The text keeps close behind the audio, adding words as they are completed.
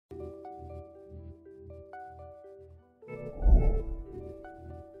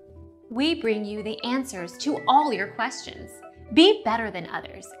We bring you the answers to all your questions. Be better than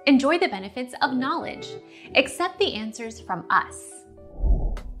others. Enjoy the benefits of knowledge. Accept the answers from us.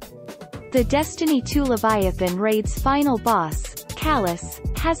 The Destiny 2 Leviathan raid's final boss, Callus,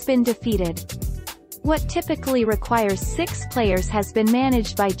 has been defeated. What typically requires 6 players has been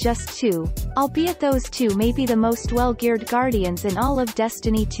managed by just 2, albeit those 2 may be the most well-geared guardians in all of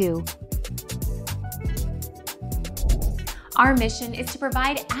Destiny 2. Our mission is to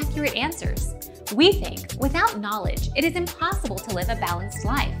provide accurate answers. We think without knowledge, it is impossible to live a balanced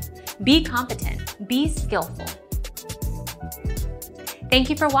life. Be competent, be skillful.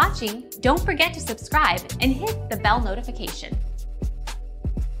 Thank you for watching. Don't forget to subscribe and hit the bell notification.